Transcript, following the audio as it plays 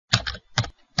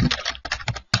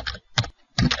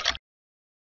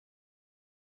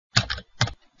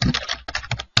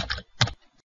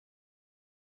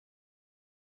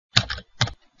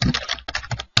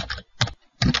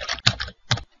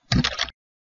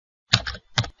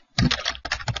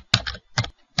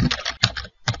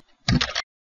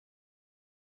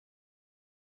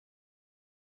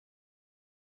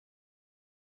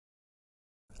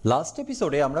Last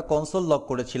এপিসোডে আমরা console lock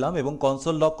করেছিলাম এবং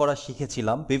কনসোল লক করা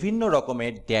শিখেছিলাম বিভিন্ন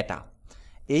রকমের ডেটা।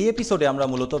 এই এপিসোডে আমরা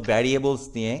মূলত ভ্যারিয়েবলস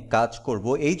নিয়ে কাজ করব।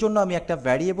 এই জন্য আমি একটা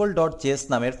ভ্যারিয়েবল ডট জেএস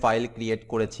নামের ফাইল ক্রিয়েট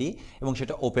করেছি এবং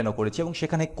সেটা ওপেনও করেছি এবং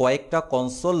সেখানে কয়েকটা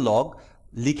কনসোল লগ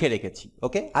লিখে রেখেছি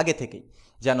ওকে আগে থেকেই,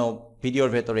 যেন ভিডিওর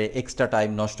ভেতরে এক্সট্রা টাইম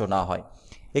নষ্ট না হয়।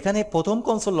 এখানে প্রথম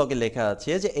কনসোল লগে লেখা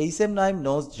আছে যে HM Naim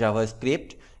nose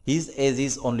JavaScript, his age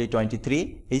is only 23.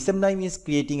 Hisam Naim is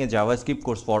creating a JavaScript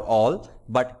course for all,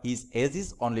 but his age is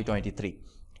only 23.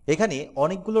 এখানে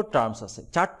অনেকগুলো টার্মস আছে,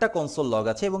 চারটা কনসোল লগ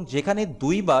আছে এবং যেখানে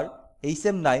দুইবার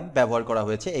এইচএম নাইম ব্যবহার করা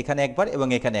হয়েছে, এখানে একবার এবং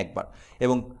এখানে একবার,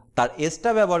 এবং তার এজটা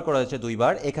ব্যবহার করা হয়েছে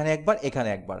দুইবার, এখানে একবার এখানে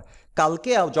একবার।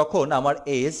 কালকে যখন আমার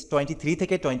এজ 23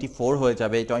 থেকে 24 হয়ে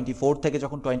যাবে, 24 থেকে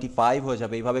যখন 25 হয়ে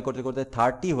যাবে, এইভাবে করতে করতে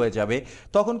 30 হয়ে যাবে,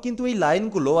 তখন কিন্তু এই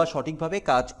লাইনগুলো আর সঠিকভাবে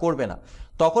কাজ করবে না।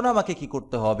 তখন আমাকে কি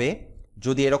করতে হবে,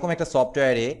 যদি এরকম একটা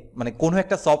সফটওয়্যারে মানে কোনো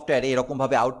একটা সফটওয়্যারে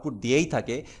এরকমভাবে আউটপুট দিয়েই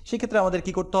থাকে, সেক্ষেত্রে আমাদের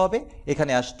কি করতে হবে,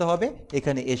 এখানে আসতে হবে,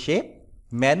 এখানে এসে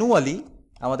ম্যানুয়ালি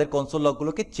আমাদের কনসোল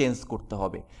লগগুলোকে চেঞ্জ করতে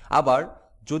হবে। আবার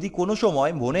যদি কোনো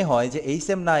সময় মনে হয় যে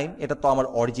এইচএম নাইম এটা তো আমার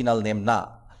অরিজিনাল নেম না,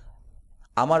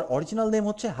 আমার অরিজিনাল নেম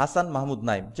হচ্ছে হাসান মাহমুদ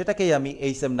নাইম, যেটাকেই আমি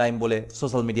এইচএম নাইম বলে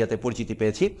সোশ্যাল মিডিয়াতে পরিচিতি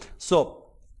পেয়েছি। সো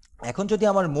এখন যদি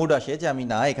আমার মুড আসে যে আমি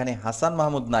না এখানে হাসান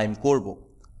মাহমুদ নাইম করব,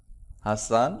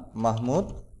 হাসান মাহমুদ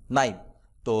নাইম,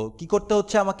 তো কি করতে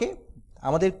হচ্ছে আমাকে,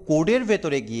 আমাদের কোডের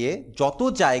ভেতরে গিয়ে যত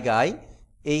জায়গায়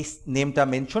এই নেমটা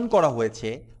মেনশন করা হয়েছে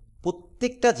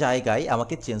প্রত্যেকটা জায়গায়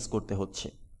আমাকে চেঞ্জ করতে হচ্ছে।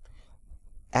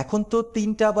 এখন তো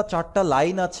 3টা বা 4টা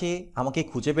লাইন আছে, আমাকে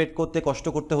খুঁজে বের করতে কষ্ট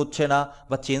করতে হচ্ছে না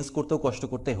বা চেঞ্জ করতেও কষ্ট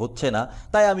করতে হচ্ছে না,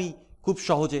 তাই আমি খুব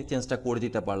সহজে চেঞ্জটা করে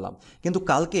দিতে পারলাম। কিন্তু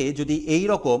কালকে যদি এই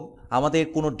রকম আমাদের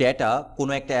কোনো ডেটা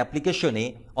কোনো একটা অ্যাপ্লিকেশনে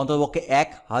অন্ততপক্ষে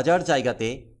 1000 জায়গাতে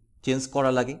চেঞ্জ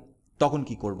করা লাগে, তখন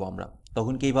কি করব আমরা?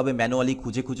 তখন কি এইভাবে ম্যানুয়ালি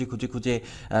খুঁজে খুঁজে খুঁজে খুঁজে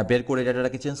বের করে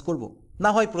ডেটাটাকে চেঞ্জ করব? না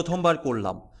হয় প্রথমবার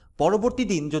করলাম, পরবর্তী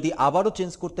দিন যদি আবারও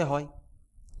চেঞ্জ করতে হয়,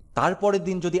 তারপরের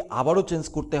দিন যদি আবারও চেঞ্জ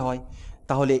করতে হয়,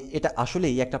 তাহলে এটা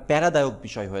আসলেই একটা প্যারাদায়ক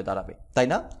বিষয় হয়ে দাঁড়াবে, তাই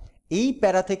না? এই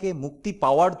প্যারা থেকে মুক্তি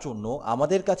পাওয়ার জন্য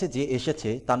আমাদের কাছে যে এসেছে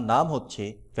তার নাম হচ্ছে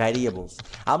ভ্যারিয়েবলস।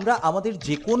 আমরা আমাদের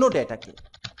যে কোনো ডেটাকে,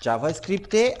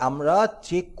 জাভাস্ক্রিপ্টে আমরা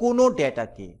যে কোনো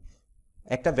ডেটাকে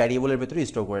একটা ভ্যারিয়েবলের ভেতরে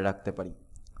স্টোর করে রাখতে পারি।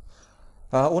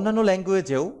 অন্যান্য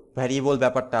ল্যাঙ্গুয়েজেও ভ্যারিয়েবল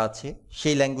ব্যাপারটা আছে,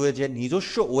 সেই ল্যাঙ্গুয়েজের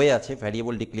নিজস্ব ওয়ে আছে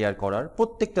ভ্যারিয়েবল ডিক্লেয়ার করার,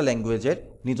 প্রত্যেকটা ল্যাঙ্গুয়েজের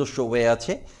নিজস্ব ওয়ে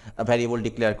আছে ভ্যারিয়েবল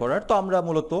ডিক্লেয়ার করার। তো আমরা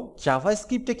মূলত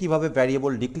জাভাস্ক্রিপ্টে কিভাবে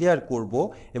ভ্যারিয়েবল ডিক্লেয়ার করব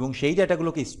এবং সেই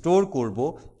ডেটাগুলোকে স্টোর করব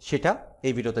সেটা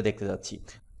এই ভিডিওতে দেখতে যাচ্ছি।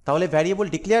 তাহলে ভ্যারিয়েবল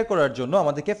ডিক্লেয়ার করার জন্য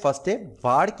আমাদেরকে ফার্স্টে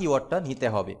var কিওয়ার্ডটা নিতে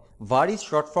হবে। var is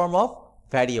short form of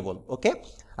variable, ওকে?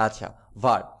 আচ্ছা,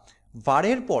 var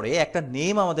ভারের পরে একটা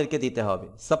নেম আমাদেরকে দিতে হবে।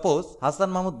 সাপোজ হাসান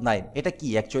মাহমুদ নাইম, এটা কি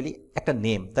অ্যাকচুয়ালি একটা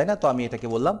নেম, তাই না? তো আমি এটাকে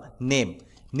বললাম নেম।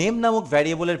 নেম নামক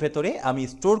ভ্যারিয়েবলের ভেতরে আমি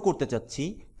স্টোর করতে চাচ্ছি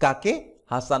কাকে?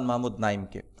 হাসান মাহমুদ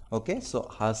নাইমকে। ওকে, সো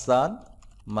হাসান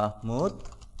মাহমুদ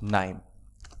নাইম,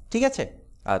 ঠিক আছে?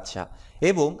 আচ্ছা,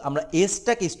 এবং আমরা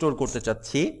এজটাকে স্টোর করতে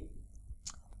চাচ্ছি।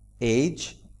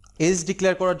 এজ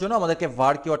ডিক্লেয়ার করার জন্য আমাদেরকে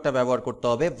var কিওয়ার্ডটা ব্যবহার করতে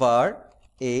হবে। var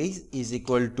age is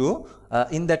equal to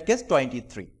in that case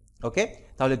 23। ওকে,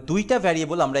 তাহলে দুইটা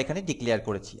ভ্যারিয়েবল আমরা এখানে ডিক্লেয়ার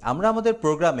করেছি। আমরা আমাদের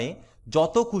প্রোগ্রামে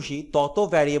যত খুশি তত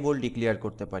ভ্যারিয়েবল ডিক্লেয়ার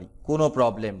করতে পারি, কোনো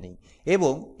প্রবলেম নেই,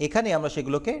 এবং এখানে আমরা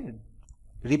সেগুলোকে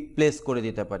রিপ্লেস করে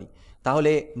দিতে পারি।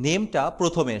 তাহলে নেমটা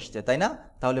প্রথমে এসছে, তাই না?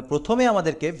 তাহলে প্রথমে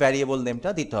আমাদেরকে ভ্যারিয়েবল নেমটা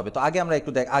দিতে হবে। তো আগে আমরা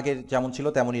একটু আগের যেমন ছিল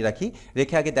তেমনই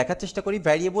রেখে আগে দেখার চেষ্টা করি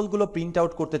ভ্যারিয়েবলগুলো প্রিন্ট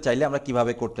আউট করতে চাইলে আমরা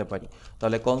কিভাবে করতে পারি।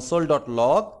 তাহলে কনসোল ডট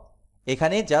লগ,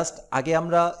 এখানে জাস্ট আগে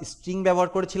আমরা স্ট্রিং ব্যবহার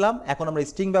করেছিলাম, এখন আমরা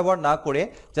স্ট্রিং ব্যবহার না করে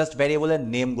জাস্ট ভ্যারিয়েবলের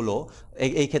নেমগুলো,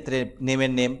 এই ক্ষেত্রে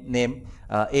নেমের নেম,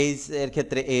 এজ এর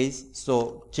ক্ষেত্রে এজ, সো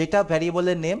যেটা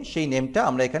ভ্যারিয়েবলের নেম সেই নেমটা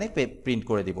আমরা এখানে প্রিন্ট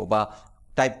করে দিব বা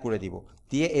টাইপ করে দিব।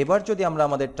 দিয়ে এবার যদি আমরা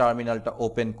আমাদের টার্মিনালটা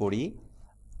ওপেন করি,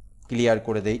 ক্লিয়ার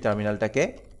করে দেই টার্মিনালটাকে,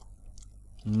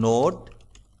 নোড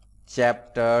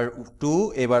চ্যাপ্টার 2,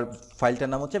 এবার ফাইলটার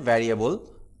নাম হচ্ছে ভ্যারিয়েবল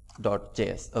ডট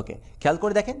জেএস। ওকে, খেয়াল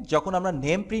করে দেখেন, যখন আমরা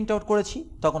নেম প্রিন্ট আউট করেছি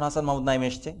তখন হাসান মাহমুদ নাইম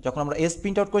এসছে, যখন আমরা এস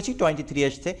প্রিন্ট আউট করেছি 23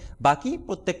 এসছে, বাকি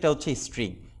প্রত্যেকটা হচ্ছে স্ট্রিং,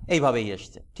 এইভাবেই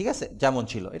এসছে, ঠিক আছে? যেমন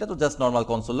ছিল, এটা তো জাস্ট নর্মাল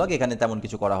কনসোল লগ, এখানে তেমন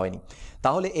কিছু করা হয়নি।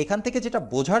 তাহলে এখান থেকে যেটা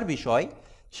বোঝার বিষয়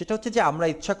সেটা হচ্ছে যে আমরা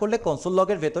ইচ্ছা করলে কনসোল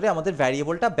লগের ভেতরে আমাদের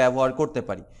ভ্যারিয়েবলটা ব্যবহার করতে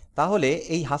পারি। তাহলে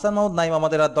এই হাসান মাহমুদ নাইম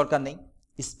আমাদের আর দরকার নেই,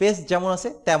 স্পেস যেমন আছে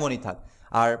তেমনই থাক,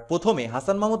 আর প্রথমে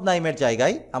হাসান মাহমুদ নাইমের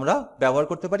জায়গায় আমরা ব্যবহার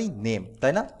করতে পারি নেম,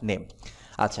 তাই না? নেম।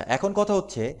 আচ্ছা, এখন কথা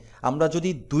হচ্ছে আমরা যদি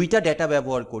দুইটা ডেটা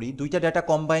ব্যবহার করি, দুইটা ডেটা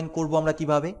কম্বাইন করব আমরা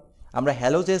কিভাবে? আমরা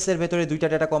হ্যালো জেএস এর ভেতরে দুইটা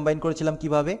ডেটা কম্বাইন করেছিলাম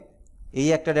কিভাবে? এই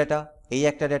একটা ডেটা, এই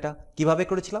একটা ডেটা, কিভাবে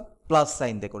করেছিলাম? প্লাস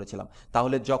সাইন দিয়ে করেছিলাম।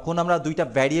 তাহলে যখন আমরা দুইটা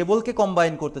ভ্যারিয়েবলকে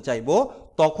কম্বাইন করতে চাইবো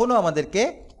তখনও আমাদেরকে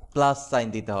প্লাস সাইন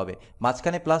দিতে হবে,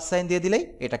 মাঝখানে প্লাস সাইন দিয়ে দিলেই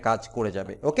এটা কাজ করে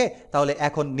যাবে। ওকে, তাহলে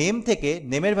এখন নেম থেকে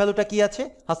নেমের ভ্যালুটা কি আছে,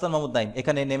 হাসান মাহমুদ নাইম,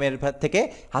 এখানে নেমের থেকে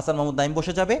হাসান মাহমুদ নাইম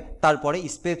বসে যাবে, তারপরে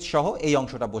স্পেস সহ এই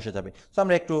অংশটা বসে যাবে। সো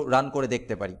আমরা একটু রান করে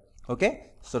দেখতে পারি। ওকে,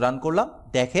 সো রান করলাম,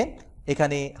 দেখেন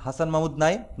এখানে হাসান মাহমুদ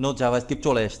নাইম নো জাভাস্ক্রিপ্ট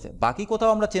চলে এসছে, বাকি কোথাও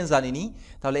আমরা চেঞ্জ আনিনি।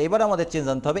 তাহলে এবার আমাদের চেঞ্জ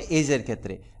আনতে হবে এজের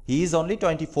ক্ষেত্রে, হি ইজ অনলি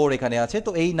 24 এখানে আছে,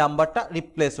 তো এই নাম্বারটা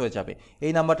রিপ্লেস হয়ে যাবে,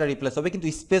 এই নাম্বারটা রিপ্লেস হবে, কিন্তু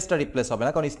স্পেসটা রিপ্লেস হবে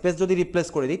না, কারণ স্পেস যদি রিপ্লেস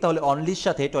করে দিই তাহলে অনলির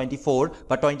সাথে 24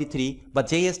 বা 23 বা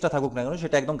যেই এজটা থাকুক না কেন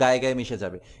সেটা একদম গায়ে গায়ে মিশে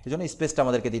যাবে, এই জন্য স্পেসটা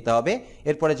আমাদেরকে দিতে হবে।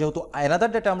 এরপরে যেহেতু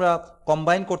অ্যানাদার ডেটা আমরা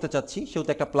কম্বাইন করতে চাচ্ছি সেহেতু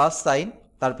একটা প্লাস সাইন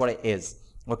তারপরে এজ।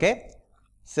 ওকে,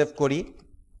 সেভ করি,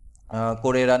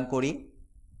 করে রান করি,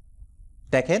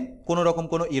 দেখেন কোনো রকম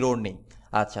কোনো ইরর নেই।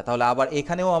 আচ্ছা, তাহলে আবার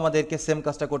এখানেও আমাদেরকে সেম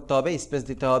কাজটা করতে হবে, স্পেস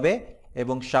দিতে হবে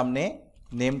এবং সামনে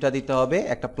নেমটা দিতে হবে,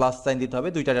 একটা প্লাস সাইন দিতে হবে,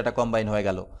 দুইটা ডেটা কম্বাইন হয়ে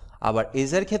গেল। আবার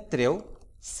এজের ক্ষেত্রেও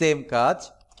সেম কাজ,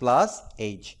 প্লাস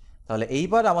এইজ। তাহলে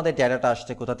এইবার আমাদের ডেটাটা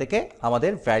আসছে কোথা থেকে,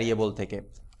 আমাদের ভ্যারিয়েবল থেকে।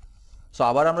 সো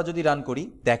আবার আমরা যদি রান করি,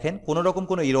 দেখেন কোনো রকম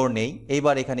কোনো ইরর নেই।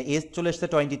 এইবার এখানে এজ চলে এসছে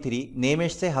 23, নেম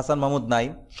এসছে হাসান মাহমুদ নাইম,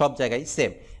 সব জায়গায়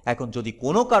সেম। এখন যদি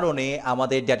কোনো কারণে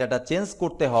আমাদের ডেটাটা চেঞ্জ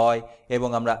করতে হয় এবং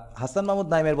আমরা হাসান মাহমুদ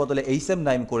নাইমের বদলে এইসএম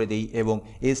নাইম করে দিই এবং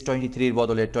এজ 23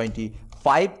 বদলে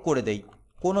 25 করে দেই,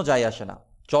 কোনো যায় আসে না।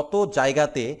 যত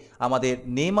জায়গাতে আমাদের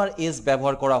নেম আর এজ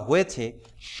ব্যবহার করা হয়েছে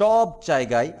সব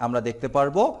জায়গায় আমরা দেখতে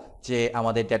পারবো যে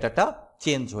আমাদের ডেটাটা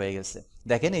চেঞ্জ হয়ে গেছে।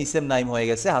 দেখেন এইসএম নাইম হয়ে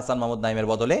গেছে হাসান মাহমুদ নাইমের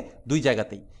বদলে দুই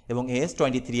জায়গাতেই, এবং এজ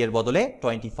 23 এর বদলে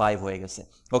 25 হয়ে গেছে।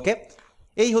 ওকে,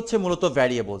 এই হচ্ছে মূলত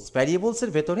ভ্যারিয়েবলস।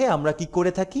 ভ্যারিয়েবলসের ভেতরে আমরা কি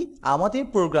করে থাকি, আমাদের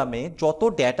প্রোগ্রামে যত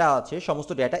ডেটা আছে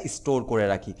সমস্ত ডেটা স্টোর করে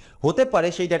রাখি। হতে পারে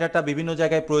সেই ডেটাটা বিভিন্ন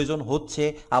জায়গায় প্রয়োজন হচ্ছে,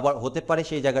 আবার হতে পারে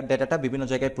সেই জায়গার ডেটাটা বিভিন্ন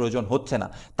জায়গায় প্রয়োজন হচ্ছে না।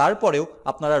 তারপরেও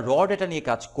আপনারা র ডেটা নিয়ে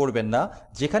কাজ করবেন না,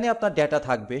 যেখানে আপনার ডেটা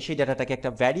থাকবে সেই ডেটাটাকে একটা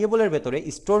ভ্যারিয়েবলের ভেতরে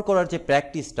স্টোর করার যে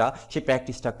প্র্যাকটিসটা, সেই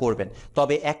প্র্যাকটিসটা করবেন।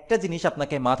 তবে একটা জিনিস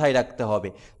আপনাকে মাথায় রাখতে হবে,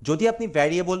 যদি আপনি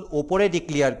ভ্যারিয়েবল ওপরে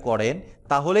ডিক্লেয়ার করেন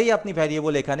তাহলেই আপনি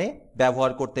ভ্যারিয়েবল এখানে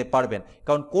ব্যবহার করতে পারবেন।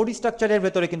 কারণ কোড স্ট্রাকচারের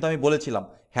ভেতরে কিন্তু আমি বলেছিলাম,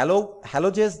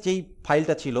 হ্যালোজেস যেই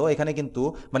ফাইলটা ছিল এখানে কিন্তু,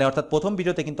 মানে অর্থাৎ প্রথম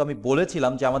ভিডিওতে কিন্তু আমি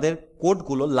বলেছিলাম যে আমাদের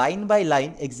কোডগুলো লাইন বাই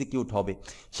লাইন এক্সিকিউট হবে।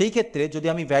 সেই ক্ষেত্রে যদি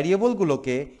আমি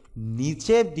ভ্যারিয়েবলগুলোকে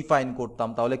নিচে ডিফাইন করতাম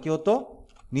তাহলে কি হতো,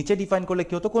 নিচে ডিফাইন করলে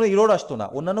কি হতো, কোনো ইরর আসতো না।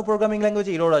 অন্যান্য প্রোগ্রামিং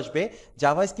ল্যাঙ্গুয়েজে ইরর আসবে,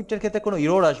 জাভাস্ক্রিপ্টের ক্ষেত্রে কোনো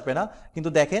ইরর আসবে না। কিন্তু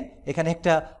দেখেন এখানে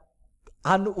একটা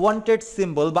আনওয়ান্টেড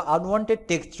সিম্বল বা আনওয়ান্টেড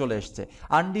টেক্সট চলে এসছে,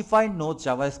 undefined no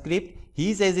JavaScript,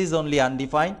 his age is only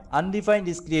undefined, undefined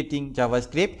is creating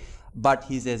JavaScript but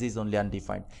his age is only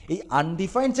undefined. এই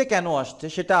আনডিফাইন্ড যে কেন আসছে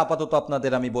সেটা আপাতত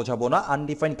আপনাদের আমি বোঝাবো না,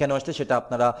 আনডিফাইন্ড কেন আসছে সেটা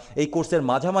আপনারা এই কোর্সের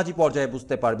মাঝামাঝি পর্যায়ে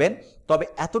বুঝতে পারবেন। তবে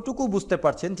এতটুকু বুঝতে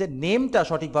পারছেন যে নেমটা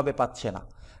সঠিকভাবে পাচ্ছে না।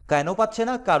 কেন পাচ্ছে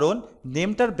না, কারণ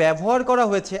নেমটার ব্যবহার করা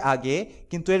হয়েছে আগে,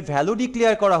 কিন্তু এর ভ্যালু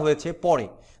ডিক্লেয়ার করা হয়েছে পরে।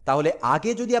 তাহলে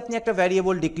আগে যদি আপনি একটা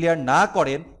ভ্যারিয়েবল ডিক্লেয়ার না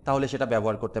করেন তাহলে সেটা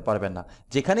ব্যবহার করতে পারবেন না।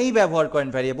 যেখানেই ব্যবহার করেন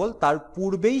ভ্যারিয়েবল তার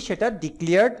পূর্বেই সেটা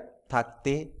ডিক্লেয়ার্ড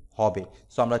থাকতে হবে।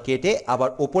 সো আমরা কেটে আবার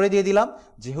ওপরে দিয়ে দিলাম,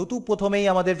 যেহেতু প্রথমেই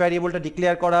আমাদের ভ্যারিয়েবলটা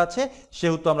ডিক্লেয়ার করা আছে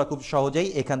সেহেতু আমরা খুব সহজেই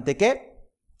এখান থেকে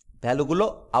ভ্যালুগুলো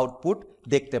আউটপুট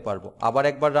দেখতে পারবো। আবার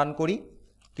একবার রান করি,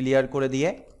 ক্লিয়ার করে দিয়ে,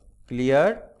 ক্লিয়ার,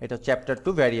 এটা চ্যাপ্টার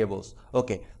 2 ভ্যারিয়েবলস।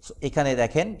 ওকে, সো এখানে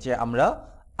দেখেন যে আমরা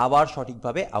আবার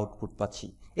সঠিকভাবে আউটপুট পাচ্ছি।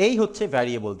 এই হচ্ছে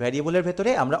ভ্যারিয়েবল। ভ্যারিয়েবলের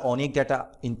ভেতরে আমরা অনেক ডেটা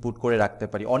ইনপুট করে রাখতে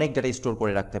পারি, অনেক ডেটা স্টোর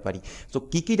করে রাখতে পারি। তো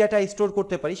কি ডেটা স্টোর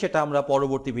করতে পারি সেটা আমরা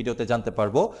পরবর্তী ভিডিওতে জানতে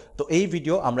পারবো। তো এই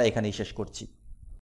ভিডিও আমরা এখানেই শেষ করছি।